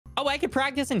Oh, I could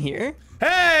practice in here?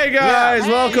 Hey guys,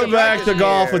 welcome back to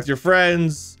Golf with Your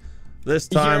Friends. This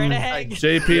time,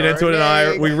 JP and Entoan and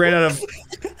I, we ran out of...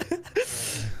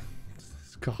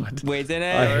 God. Wade's an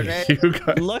egg. You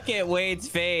guys. Look at Wade's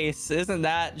face. Isn't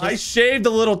that just... I shaved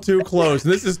a little too close.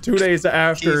 This is 2 days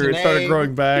after it started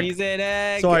growing back. He's an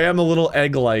egg. So I am a little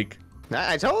egg-like.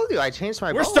 I told you, I changed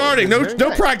my We're starting. No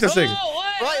practicing. Oh,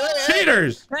 wait.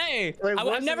 Cheaters. Hey,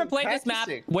 I've never played this map.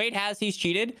 Wade has. He's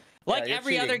cheated. Like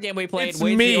every other game we played, It's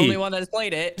Wade's me. the only one that's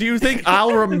played it. Do you think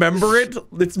I'll remember it?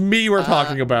 It's me we're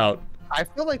talking about. I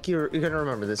feel like you're gonna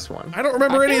remember this one. I don't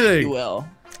remember anything. You will.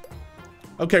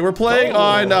 Okay, we're playing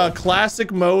on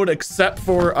classic mode, except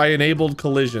for I enabled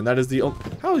collision. That is the only...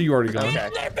 How are you already going? Get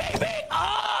in there, baby!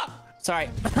 Ah! Sorry,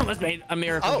 I almost made a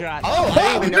miracle shot.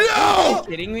 Oh, no! Are you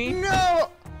kidding me? No!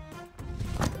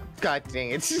 God dang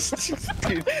it. Dude.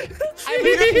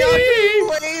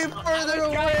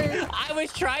 I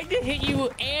was trying to hit you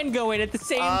and go in at the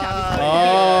same time.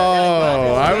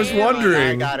 Oh, I was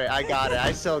wondering. I got it.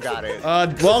 I still got it.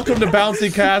 Welcome to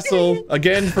Bouncy Castle.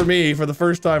 Again for me, for the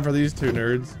first time for these two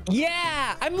nerds.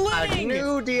 Yeah, I'm winning. A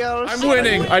new DLC. I'm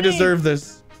winning. I deserve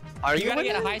this. Are you gotta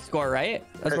get a high score, right?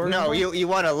 No, you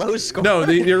want a low score. No,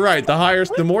 you're right. The higher,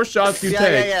 the more shots you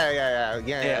take.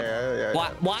 Yeah.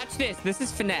 Watch this. This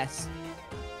is finesse.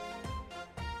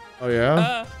 Oh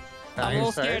yeah. I'm a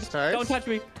little scared. Don't touch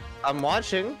me. I'm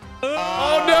watching.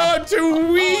 Oh no, I'm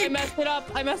too weak. Oh,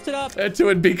 I messed it up.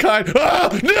 Entoan, be kind.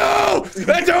 Oh no!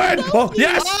 Entoan! Oh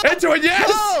yes! Entoan, yes!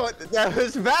 Oh, that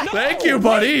was bad. Thank you,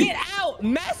 buddy. Get out!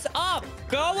 Mess up!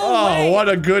 Go away! Oh, what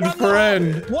a good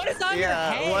friend. What is on your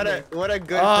head? What a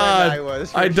good friend I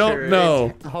was. I don't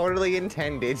know. It's totally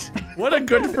intended. What a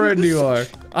good friend you are.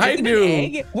 I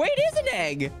knew. Wait, is an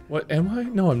egg. What am I?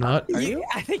 No, I'm not. Are you?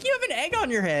 I think you have an egg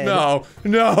on your head. No.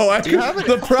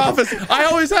 The prophecy. I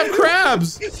always have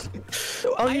crabs.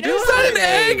 Oh, you do? Is that an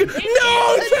egg?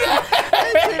 No,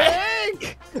 it's an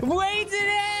egg. Wade's an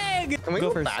egg. Can we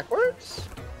go backwards?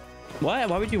 What?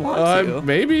 Why would you want to?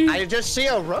 Maybe. I just see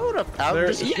a road up. I'm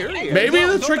just curious. Maybe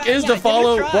the trick is to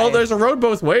follow. Well, there's a road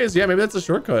both ways. Yeah, maybe that's a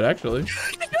shortcut, actually.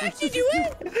 Did you do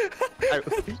it?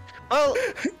 Well,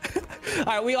 all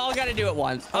right, we all got to do it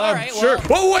once. All right. Sure.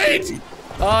 Well. Oh wait!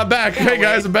 I'm back. Hey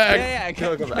guys, I'm back. Yeah.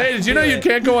 Go back. Hey, did you know you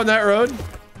can't go on that road?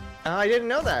 I didn't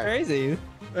know that. Crazy.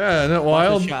 Yeah, isn't that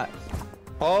wild?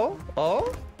 Oh.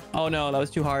 Oh no, that was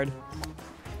too hard.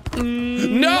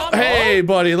 No! Hey,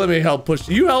 buddy, let me help push.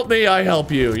 You help me, I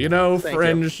help you. You know,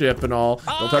 friendship and all.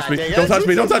 Don't touch me. Don't touch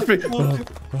me. Don't touch me.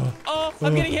 Oh,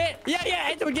 I'm getting hit.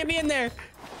 Yeah. Entoan, get me in there.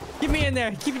 Get me in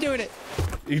there. Keep doing it.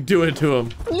 You do it to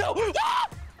him. No.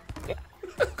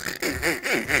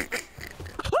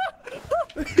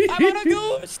 I'm on a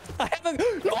goose. I have a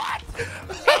what?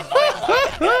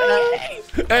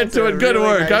 Entoan, good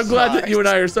work. I'm glad that you and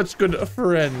I are such good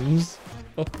friends.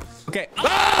 Okay.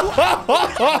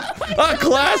 A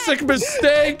classic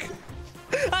mistake.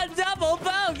 A double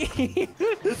bogey.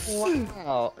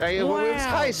 Wow. It's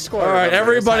high score. All right,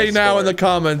 everybody now in the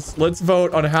comments, let's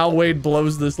vote on how Wade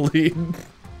blows this lead.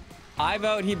 I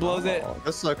vote he blows it.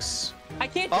 This looks... I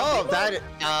can't jump. That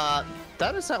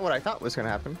is not what I thought was going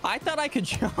to happen. I thought I could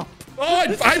jump.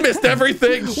 Oh, I missed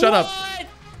everything. Shut up.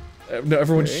 No,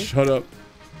 everyone shut up.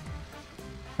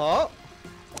 Oh.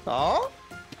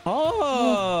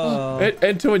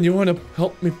 Entoan, you want to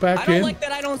help me back in? I don't like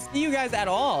that I don't see you guys at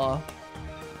all.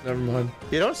 Never mind.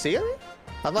 You don't see me?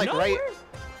 I'm like right. Where?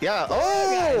 Yeah.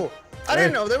 Oh! I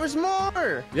didn't know there was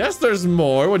more. Yes, there's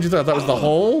more. What'd you thought? That was the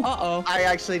hole? Uh-oh. I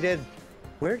actually did.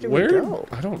 Where did we go?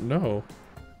 I don't know.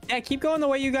 Yeah, keep going the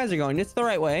way you guys are going. It's the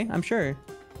right way, I'm sure.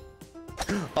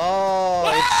 Oh,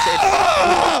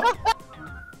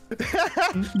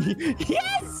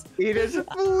 Yes! It is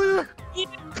blue.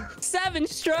 7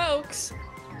 strokes.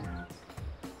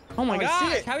 Oh my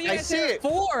gosh, how are you guys doing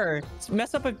 4? It's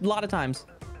messed up a lot of times.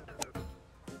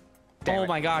 Oh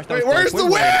my gosh. Wait, where's the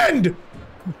wind?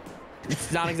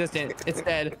 It's non-existent. It's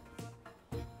dead.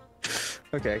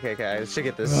 Okay. I should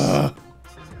get this.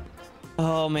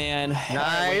 Oh man.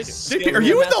 Nice. JP, are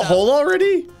you in the hole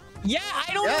already? Yeah,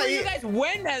 I don't know where you guys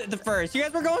went at the first. You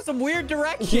guys were going some weird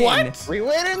direction. What? We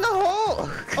went in the hole.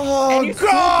 Oh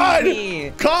God!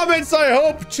 Comments, I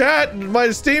hope. Chat, my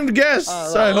esteemed guests.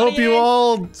 I hope you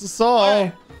all saw.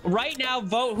 Right now,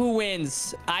 vote who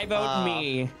wins. I vote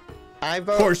me. I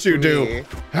vote. Of course you do.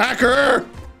 Hacker.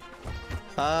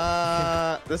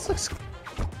 This looks.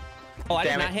 Oh, I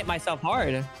did not hit myself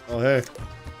hard. Oh hey.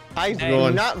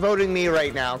 I'm not voting me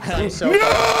right now. I'm so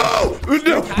no!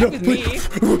 Please,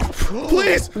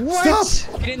 please what?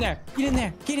 Stop! Get in there! Get in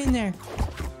there! Get in there!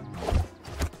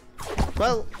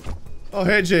 Well. Oh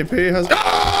hey JP, how's?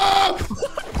 Oh!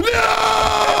 No!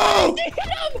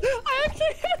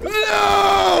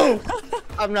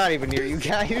 I'm not even near you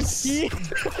guys.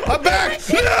 I'm back.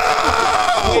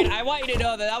 No! Wait, I want you to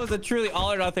know that was a truly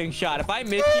all or nothing shot. If I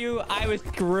miss you, I was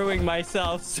screwing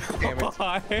myself so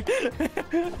hard.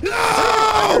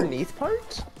 No! Underneath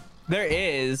part? There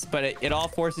is, but it all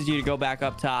forces you to go back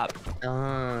up top.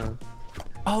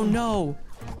 Oh no.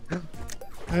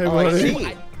 Hey, I buddy.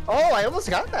 see. I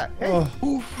almost got that. Hey.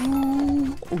 Ooh,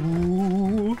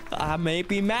 I may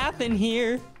be mathing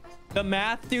here. The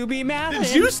math do be mathing.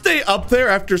 Did you stay up there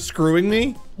after screwing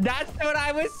me? That's what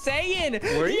I was saying.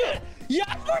 Were you?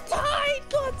 Yeah, we're tied.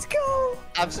 Let's go.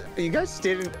 You guys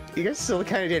still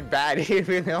kind of did bad,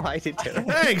 even though I did too.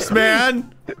 Thanks,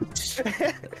 man.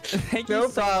 Thank No you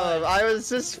so problem. much. I was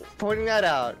just pointing that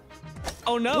out.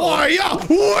 Oh no. Why? Yeah.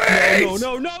 Wait.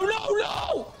 No.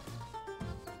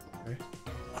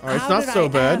 All right, it's not so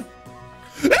bad.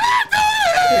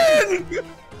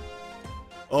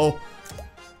 Oh.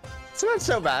 It's not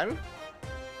so bad.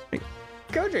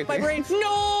 Go, JP. My brain.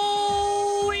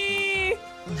 No.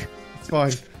 It's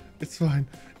fine. It's fine.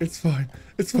 It's fine.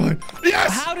 It's fine. Yes.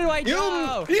 How do I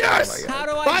go? Yes. How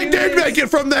do I do did this? make it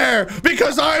from there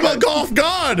because I'm a golf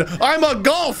god. I'm a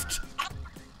golfed.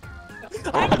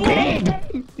 I'm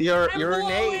blowing. You're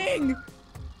blowing.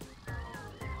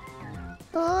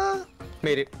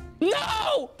 Made it.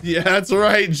 No. Yeah, that's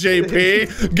right,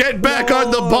 JP. Get back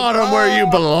on the bottom where you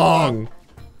belong.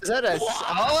 Is that a?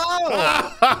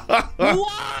 Why?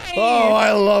 Oh,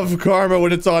 I love karma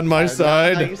when it's on my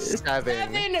side. Nice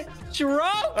 7 strokes.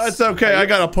 That's okay. I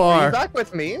got a Are par. you back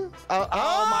with me?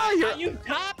 Oh my God, you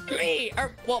topped me.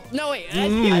 Well, no wait.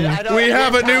 We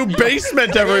have a new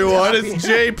basement, everyone. It's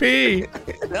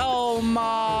JP. Oh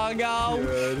my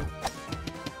God.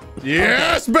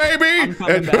 Yes, baby.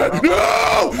 coming back.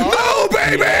 No,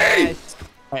 baby. Yes.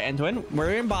 All right, Entoan,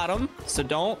 we're in bottom, so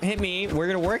don't hit me. We're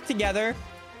gonna work together.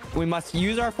 We must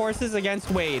use our forces against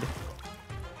Wade.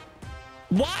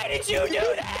 Why did you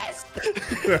do this?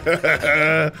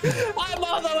 I'm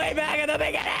all the way back at the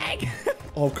beginning.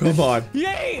 Oh, come on.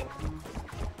 Yay!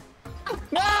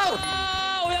 No!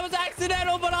 Oh, that was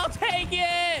accidental, but I'll take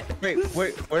it.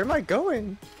 Wait, where am I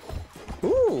going?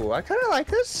 Ooh, I kind of like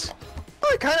this.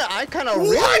 Oh, I kind of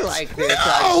really like this.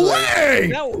 No way!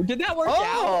 No, did that work out?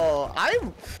 Oh,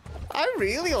 I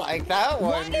really like that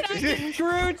one. Why did I get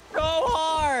screwed so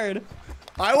hard?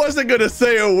 I wasn't gonna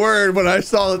say a word when I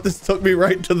saw that this took me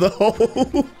right to the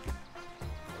hole.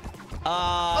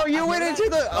 Oh, you went into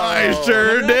the. Oh. I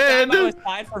sure did. I was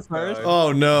tied for first.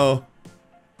 Oh no.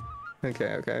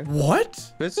 Okay.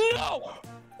 What? This. No!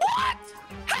 What?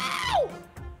 How?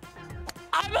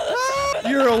 I'm at the top of the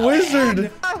You're a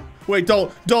wizard. Wait,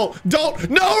 don't. No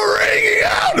ringing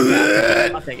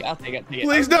out. I'll take it.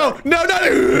 Please, no, not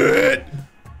it.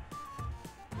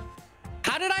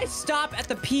 How did I stop at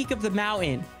the peak of the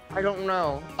mountain? I don't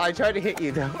know. I tried to hit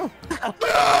you though.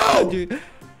 No! Dude,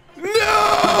 No!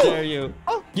 how dare you?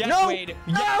 Oh, Yes, no, Wade.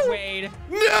 no. Yes, Wade.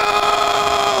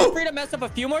 No! Feel free to mess up a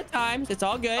few more times. It's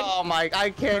all good. Oh my! I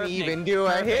can't Perfect. even do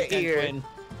a hit Perfect, here. Entoan.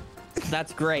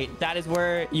 That's great. That is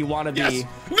where you want to be. Yes!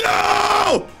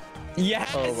 No!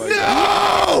 Yes. Oh my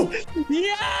No!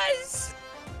 Yes.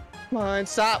 Come on,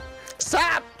 stop!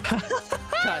 God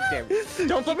damn it!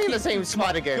 Don't put me in the same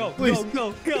spot again. Go, Please.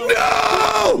 go. No!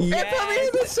 It put me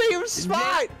in the same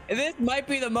spot. This might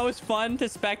be the most fun to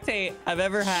spectate I've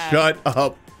ever had. Shut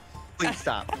up. Please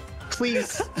stop.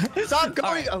 Please stop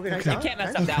going. All right. You can't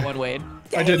mess up that one, Wade.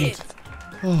 I Dang didn't. it.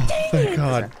 Oh, thank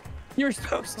God. You're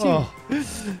supposed to. Oh,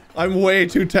 I'm way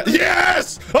too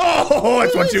Yes! Oh,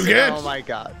 that's what you get. Oh my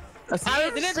God. See,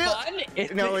 isn't it fun?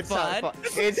 No, it's not fun.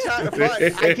 It's not fun.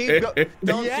 I keep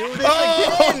Don't do this again.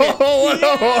 Oh, what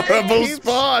a horrible Keep-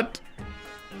 spot.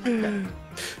 Your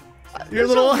There's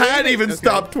little a hat limit. even Okay.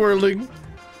 stopped twirling.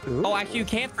 Oh, actually, you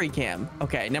can't free cam.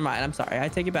 Okay, never mind. I'm sorry. I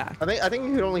take it back. I think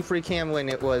you could only free cam when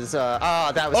it was that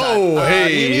was Oh, that.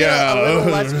 hey, you need yeah. a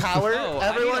little less power. Oh,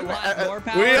 Everyone, I need a lot more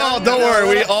power. We all, don't worry,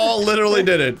 we all literally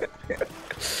did it.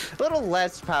 a little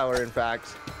less power, in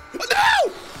fact.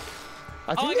 No!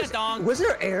 I I got dong. Was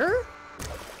there air?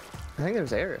 I think there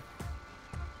was air.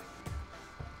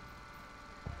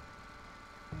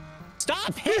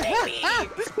 Stop hitting me!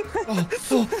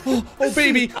 Oh,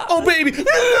 baby, oh, baby.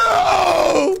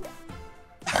 No!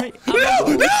 No!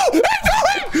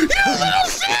 You little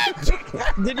shit!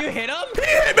 Did you hit him? He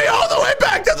hit me all the way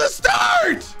back to the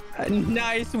start!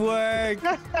 Nice work.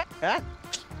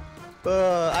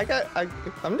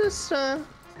 I'm just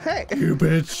hey. You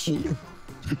bitch.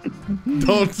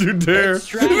 Don't you dare. It's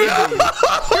strategy.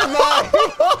 Come on.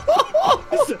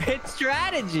 It's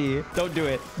strategy. Don't do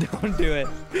it. Don't do it.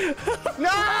 No!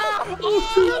 No!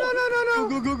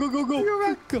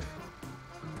 Go.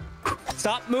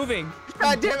 Stop moving.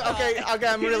 God damn it. Okay,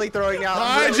 I'm really throwing out.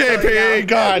 Hi, JP.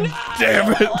 God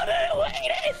damn it.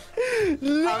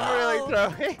 No. I'm really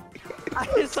throwing. I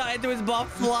decided to his ball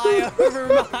fly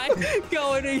over mine,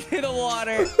 going into the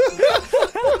water.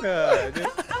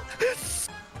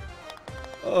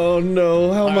 Oh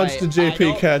no, how much did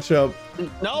JP catch up?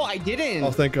 No, I didn't.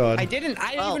 Oh, thank God. I didn't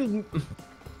even.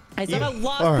 I said I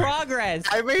lost progress.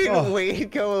 I made Wade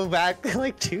go back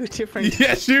like 2 different.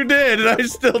 Yes, you did, and I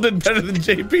still did better than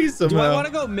JP somehow. Do I want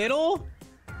to go middle?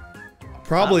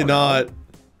 Probably not.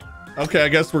 Okay, I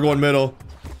guess we're going middle.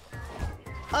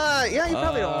 Yeah, you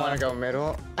probably don't want to go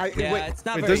middle. Yeah, it's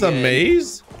not Wait, very there's a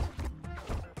maze?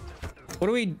 What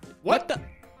do we? What the?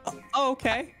 Oh,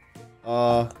 okay.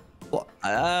 Oh,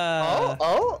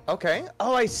 okay.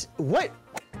 Oh, what?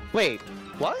 Wait,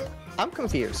 what? I'm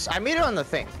confused. I made it on the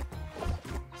thing.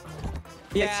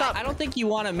 Yeah, I don't think you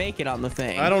want to make it on the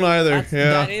thing. I don't either.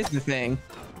 That is the thing.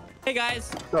 Hey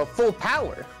guys. So full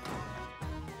power.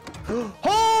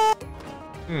 Oh!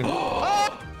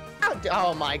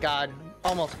 Oh my God.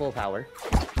 Almost full power.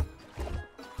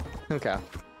 Okay.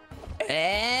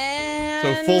 And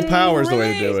So full power is the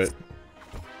way to do it.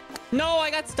 No,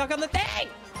 I got stuck on the thing.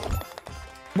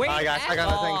 Wait, I got stuck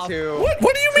on the thing too.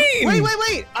 What do you mean?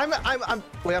 Wait.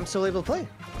 I'm still able to play.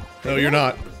 No, you're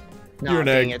not. No, You're an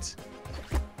egg. It.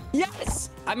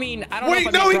 Yes. I mean, I don't know.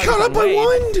 Wait, no, he caught up by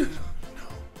 1.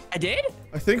 I did?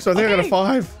 I think so. I think I got a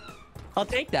 5. I'll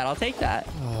take that. I'll take that.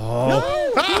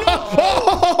 Oh,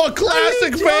 oh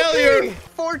classic failure.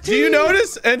 14. Do you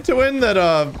notice, Entoan, that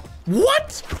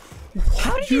what?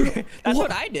 How did you? That's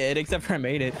what I did, except for I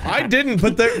made it. I didn't,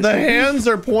 but the hands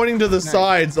are pointing to the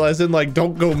sides, as in like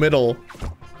don't go middle.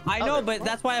 I know, but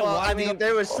that's why I mean,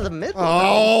 there was to the middle.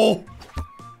 Oh.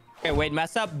 Okay, wait,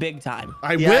 mess up big time.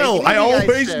 I will. I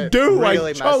always do.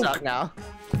 Really I choke. mess up now.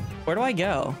 Where do I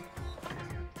go?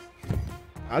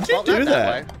 How'd you do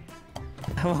that?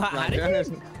 How did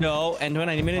you? No, Entoan,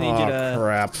 I need you to.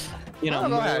 Crap. You know,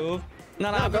 move. No,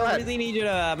 I'm gonna really need you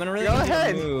to. I'm gonna really need you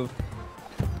to move.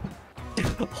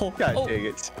 God dang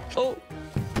it. Oh.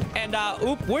 And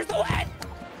oop, where's the lead?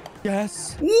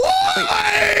 Yes.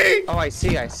 Why? Oh, I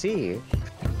see.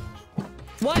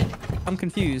 What? I'm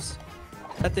confused.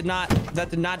 That did not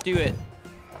do it.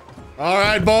 All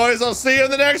right, boys. I'll see you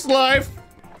in the next life.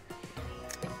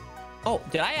 Oh,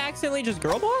 did I accidentally just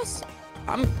girl boss?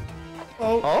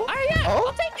 Oh, yeah.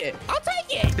 I'll take it.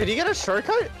 Did you get a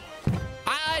shortcut?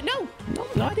 No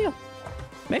idea.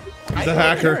 Maybe. He's a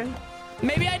hacker.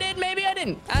 Maybe I did. Maybe I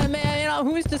didn't. Man,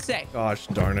 who's to say? Gosh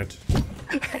darn it.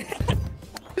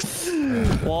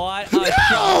 What a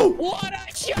shot! What a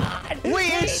shot!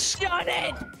 Wait, shot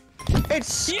it! It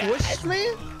squished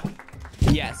me?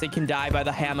 Yes, it can die by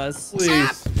the hammers.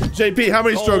 Please. JP, how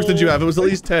many strokes did you have? It was at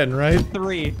least 10, right?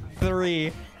 3.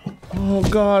 Oh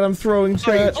God, I'm throwing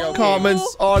chat,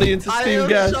 comments, audience, esteemed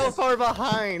guests. I am so far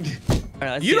behind.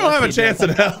 Right, you don't have a chance in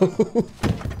hell.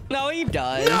 No, he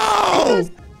does. No!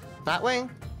 That way?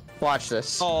 Watch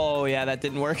this. Oh yeah, that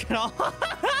didn't work at all.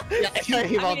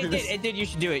 It did. You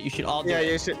should do it. You should all do it.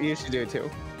 Yeah, you should do it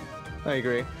too. I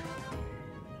agree.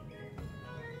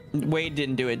 Wade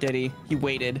didn't do it, did he? He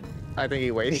waited. I think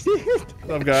he waited. What's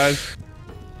up, guys?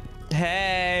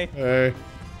 Hey. Hey.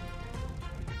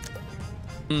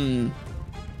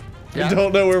 Yeah. I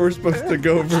don't know where we're supposed to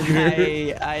go from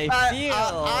here.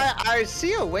 I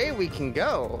see a way we can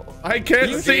go. I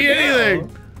can't see anything.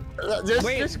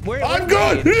 Where? I'm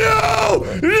good.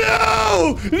 No!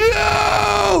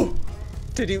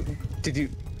 Did you?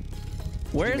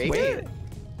 Where's Wade?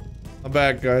 I'm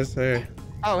back, guys. Hey.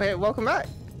 Oh, hey, welcome back.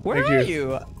 Where are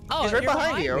you? Oh, he's right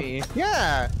behind you. Me.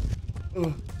 Yeah.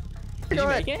 Did you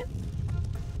make it?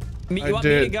 You want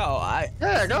me to go?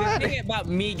 Yeah, go ahead. The thing about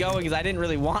me going is I didn't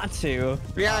really want to.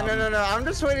 Yeah, no. I'm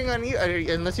just waiting on you,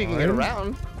 unless you can get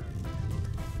around.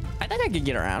 I think I could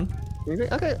get around.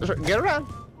 Okay, get around.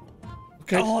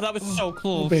 Okay. Oh, that was so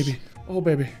close. Oh,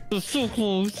 baby. That was so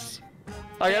close.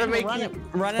 I gotta make you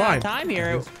running out of time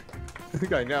here. I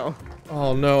think I know.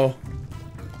 Oh, no.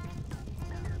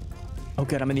 Oh,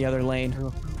 good. I'm in the other lane.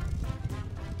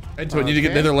 Entoan, need to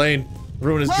get in the other lane.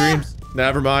 Ruin his dreams.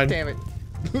 Never mind. Damn it.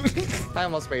 I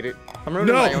almost made it. I'm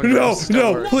ruining my own dreams.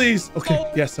 No, please. Okay,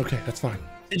 yes, okay, that's fine.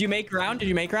 Did you make ground?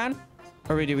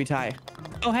 Or did we tie?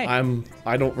 Oh, hey.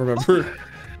 I don't remember.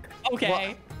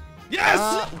 Okay. Yes!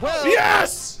 Well,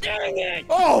 yes! Dang it!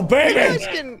 Oh, baby!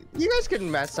 You guys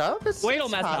can mess up. Wade will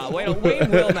mess up. Wade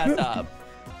will mess up.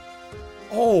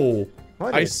 Oh,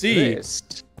 I see.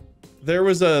 There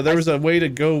was a way to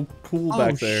go cool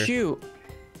back there. Oh, shoot.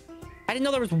 I didn't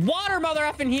know there was water, mother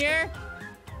effing here.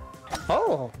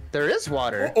 Oh, there is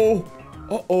water.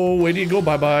 Uh-oh, where do you go?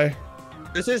 Bye-bye.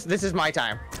 This is my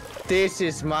time. This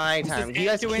is my time. You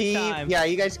guys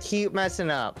you guys keep messing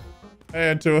up.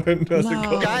 Entoan doesn't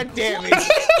go. God damn it.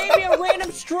 Gave me a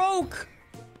random stroke.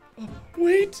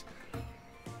 Wait.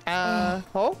 Oh,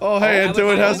 hey,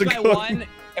 Entoan, how's it going?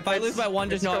 If I lose by one,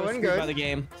 just know I was screwed by the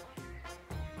game.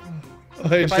 Oh,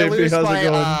 hey, JP, how's it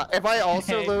going? If I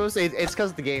also lose, it's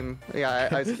because of the game.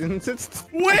 Yeah,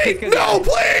 Wait, no,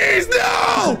 please,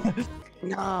 no!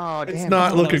 No, damn. It's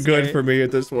not looking good for me at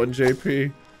this one,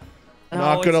 JP.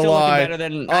 Not gonna it's still lie. better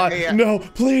than, no,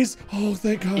 please. Oh,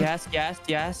 thank God. Yes. Okay,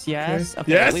 yes,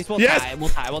 at least we'll tie. We'll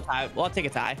tie. Well, I'll take a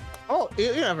tie. Oh,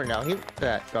 you never know.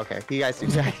 Okay, you guys do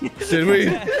that. Did we?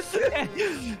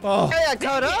 Oh. Hey, I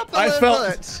caught up.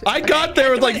 I got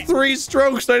there with like 3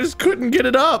 strokes. I just couldn't get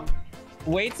it up.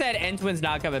 Wade said Entoan's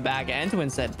not coming back. Entoan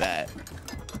said bet.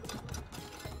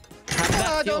 How did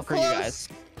that feel for you guys?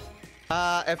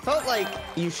 It felt like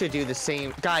you should do the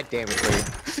same. God damn it, Wade.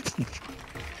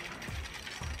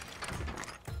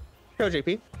 Go,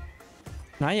 JP.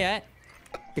 Not yet.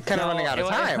 You're kind of running out of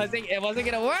time. It wasn't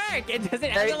gonna work. It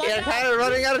doesn't. You're kind of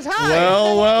running out of time.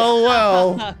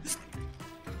 Well.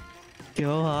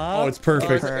 Go up. Oh, it's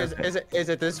perfect. Is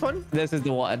it this one? This is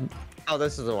the one. Oh,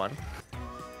 this is the one.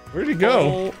 Where'd he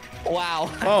go? Oh, wow.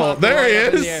 Oh, there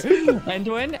he is.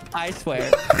 Entoan, I swear.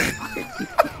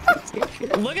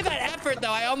 Look at that effort,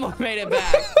 though. I almost made it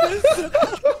back.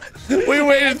 We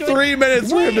waited 3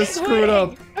 minutes for him to screw it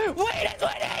up. Wait, it's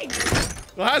winning.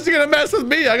 Well, how's he gonna mess with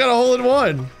me? I got a hole in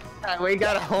one. We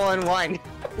got a hole in one.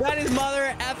 That is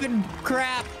mother effing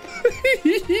crap.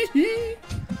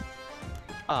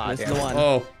 Oh, this is the one.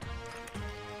 Oh.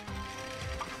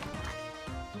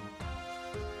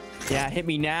 Yeah, hit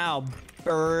me now,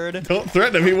 bird. Don't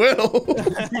threaten him, he will.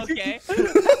 Okay.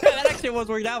 That actually was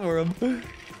worked out for him.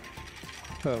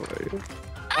 Oh, wait.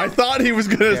 I thought he was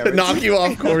gonna knock you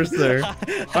off course there.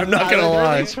 I'm not gonna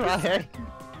lie.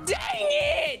 Dang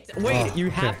it! Wait, you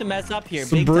have to mess up here.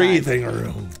 Some breathing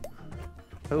room.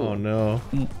 Oh no.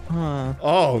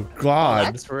 Oh God.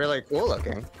 That's really cool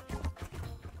looking.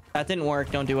 That didn't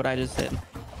work. Don't do what I just did.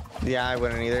 Yeah, I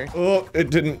wouldn't either. Oh, it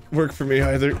didn't work for me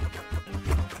either.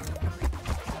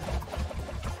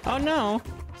 Oh no,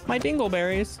 my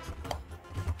dingleberries.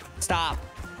 Stop.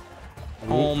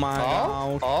 Oh my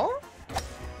god. Oh?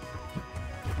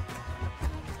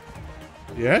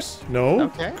 Yes? No?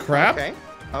 Okay. Crap?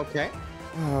 Okay.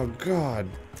 Oh God.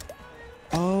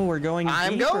 Oh, we're going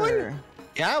I'm deeper. going.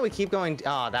 Yeah, we keep going.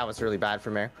 Oh, that was really bad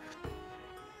for me.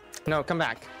 No, come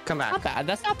back. Come back. Not bad.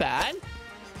 That's not bad.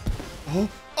 Oh,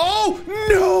 oh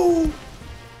no!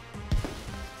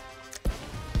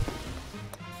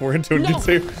 Poor Entoan gets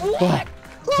here. What?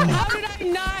 How did I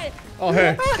not? Oh,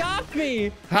 hey. Stop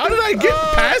me. How did I get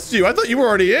past you? I thought you were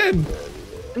already in.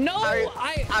 No,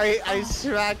 I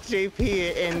smacked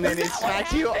JP and then it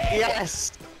smacked you.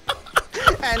 Yes.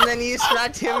 And then you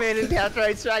smacked him in after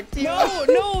I smacked you.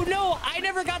 No. I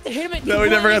never got to hit him. No, he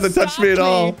never got to touch me at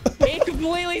all. It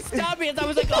completely stopped me as I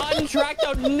was like on track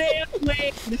to nail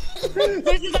me.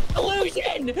 This is a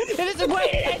collusion. This is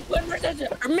Wade versus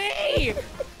me.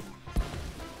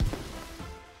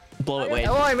 Blow it, Wade.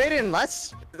 Oh, I made it in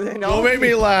less. No. Don't make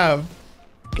me laugh.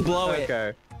 Blow it.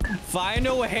 Okay. Find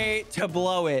a way to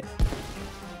blow it.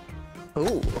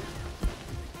 Ooh.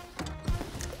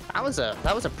 That was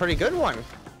a pretty good one.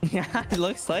 Yeah, it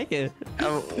looks like it.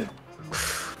 Oh.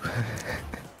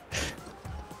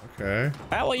 Okay.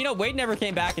 Well, you know, Wade never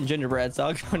came back in gingerbread, so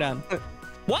I'll go down.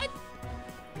 What?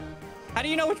 How do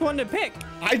you know which one to pick?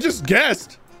 I just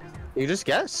guessed. You just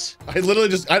guess. I literally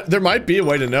just, there might be a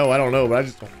way to know. I don't know, but I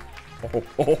just.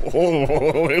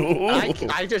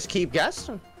 I just keep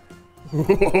guessing.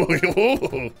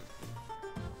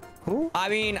 I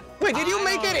mean, wait, did you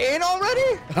make it in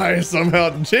already? I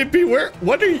somehow, JP,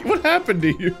 what happened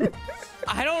to you?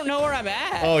 I don't know where I'm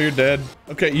at. Oh, you're dead.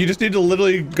 Okay, you just need to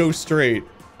literally go straight,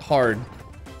 hard.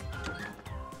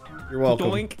 You're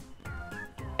welcome. Doink.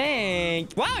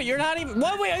 Thanks. Wow, you're not even.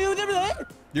 What? Wait,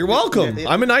 you're welcome.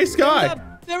 I'm a nice guy.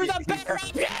 There was a better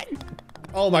option.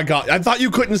 Oh my God, I thought you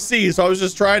couldn't see, so I was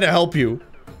just trying to help you.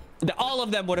 All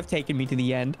of them would have taken me to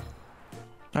the end.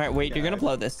 All right, wait, you're gonna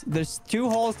blow this. There's 2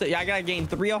 holes. I gotta gain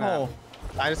 3 a hole.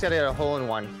 I just gotta get a hole in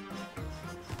one.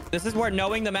 This is where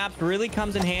knowing the maps really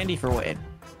comes in handy for Wade.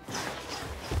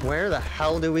 Where the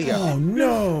hell do we go? Oh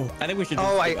no! I think we should.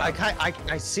 Oh,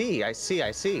 I see. I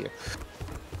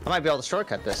might be able to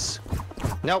shortcut this.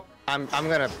 Nope. I'm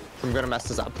gonna mess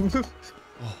this up.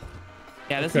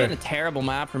 Yeah, this has been a terrible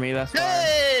map for me thus far.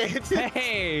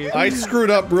 Hey! I screwed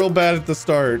up real bad at the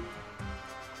start.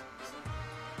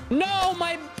 No,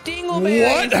 my dingleberries!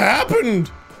 What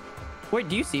happened? Wait,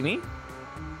 do you see me?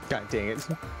 God dang it.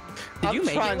 Did you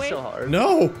make trying it, Wade? so hard.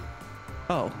 No.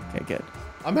 Oh, okay, good.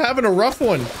 I'm having a rough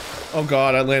one. Oh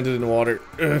God, I landed in the water.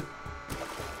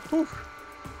 Ugh.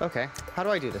 Okay, how do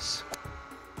I do this?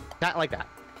 Not like that.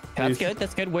 That's good.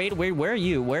 That's good. Wade, where are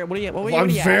you? What are you? What are I'm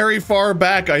you at? very far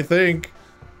back, I think.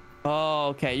 Oh,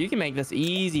 okay. You can make this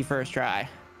easy first try.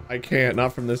 I can't,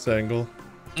 not from this angle.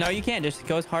 No, you can't. Just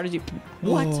go as hard as you.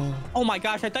 What? Oh. Oh my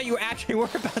gosh! I thought you actually were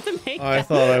about to make that. I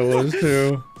thought I was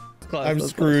too. Close, I'm close,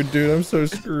 screwed, dude. I'm so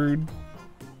screwed.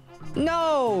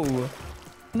 No.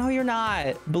 No, you're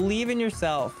not. Believe in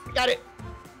yourself. Got it.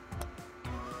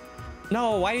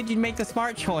 No, why did you make the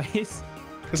smart choice?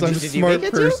 Because I'm a Did you make smart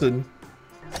it too? person.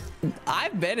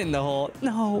 I've been in the hole.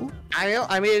 No. I know.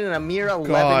 I made it a mere 11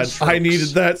 God, strokes. I needed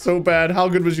that so bad. How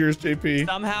good was yours, JP?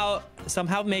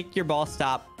 Somehow make your ball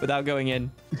stop without going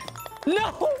in.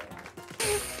 No.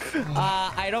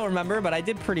 I don't remember, but I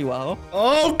did pretty well.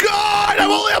 Oh God,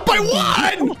 I'm only up by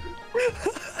one.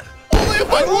 Only up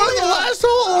by one in the last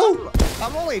hole.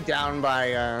 I'm only down by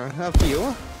a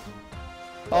few.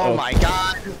 Oh my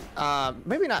God.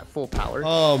 Maybe not full power.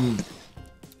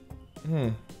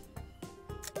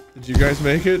 Did you guys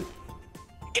make it?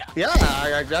 Yeah,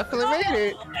 I definitely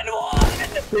made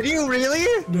it. Did you really?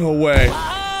 No way.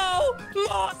 Oh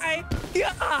my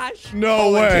gosh.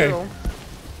 No way. No!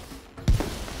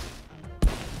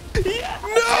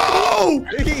 Oh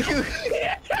my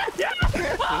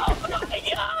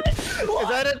god! Is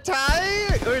that a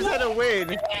tie or is that a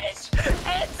win? It's a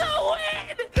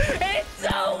win! It's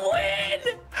a win!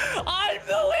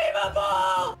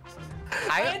 Unbelievable!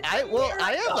 I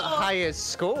have the highest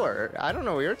score. I don't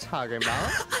know what you're talking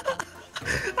about.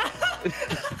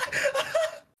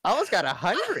 I almost got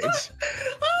 100. Oh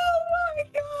my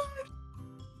god!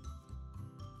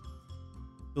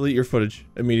 Delete your footage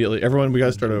immediately. Everyone, we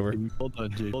gotta start over. Hold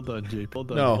on, Jay. Hold on, Jay.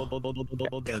 Hold on. No. Hold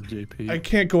on, JP. I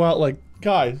can't go out like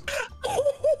guys.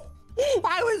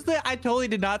 I totally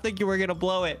did not think you were gonna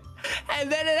blow it, and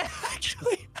then it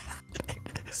actually.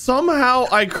 Somehow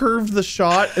I curved the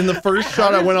shot, and the first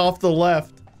shot I went off the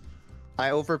left.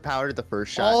 I overpowered the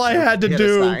first shot. All I had to Get a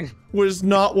do sign. was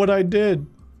not what I did.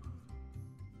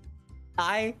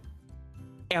 I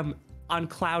am on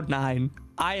cloud 9.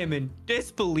 I am in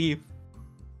disbelief.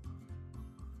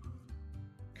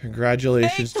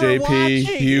 Congratulations, Thanks for JP.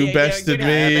 watching. You Yeah, bested good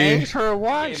me, Thanks for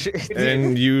watching.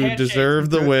 and you Handshake. deserve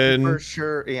the For win.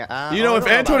 sure, yeah. You know, I if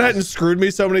don't Entoan about hadn't screwed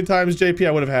me so many times, JP,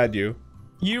 I would have had you.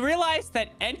 You realize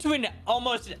that Entoan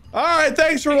almost. All right,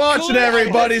 thanks for watching, Including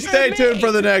everybody. us, Stay me. tuned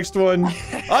for the next one.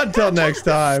 Until next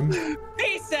time.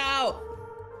 Peace out.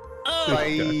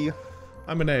 Bye.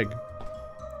 I'm an egg.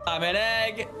 I'm an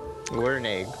egg. We're an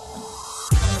egg.